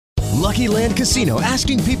Lucky Land Casino,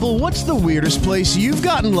 asking people, what's the weirdest place you've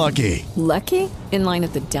gotten lucky? Lucky? In line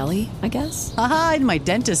at the deli, I guess? Aha, in my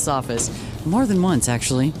dentist's office. More than once,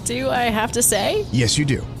 actually. Do I have to say? Yes, you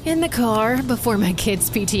do. In the car before my kids'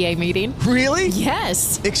 PTA meeting. Really?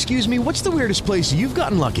 Yes. Excuse me, what's the weirdest place you've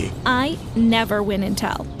gotten lucky? I never win and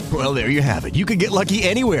tell. Well, there you have it. You can get lucky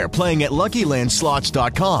anywhere, playing at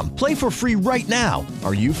LuckyLandSlots.com. Play for free right now.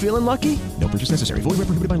 Are you feeling lucky? No purchase necessary. Void where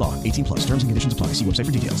prohibited by law. 18 plus. Terms and conditions apply. See website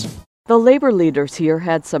for details. The labor leaders here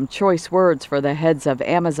had some choice words for the heads of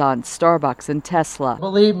Amazon, Starbucks, and Tesla.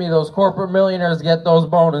 Believe me, those corporate millionaires get those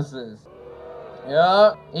bonuses.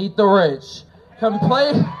 Yeah, eat the rich.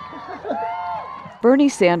 Complain. Bernie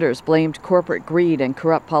Sanders blamed corporate greed and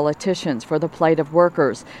corrupt politicians for the plight of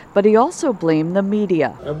workers, but he also blamed the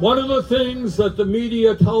media. And one of the things that the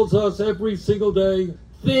media tells us every single day,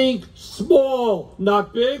 think small,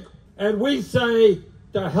 not big. And we say,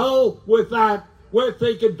 to hell with that. We're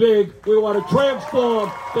thinking big. We want to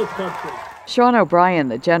transform this country. Sean O'Brien,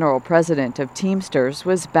 the general president of Teamsters,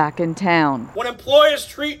 was back in town. When employers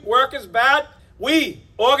treat workers bad, we,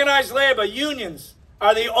 organized labor, unions,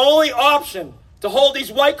 are the only option to hold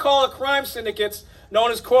these white-collar crime syndicates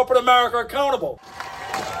known as corporate America accountable.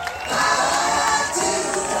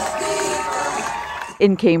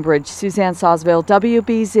 In Cambridge, Suzanne Sawsville,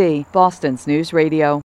 WBZ, Boston's News Radio.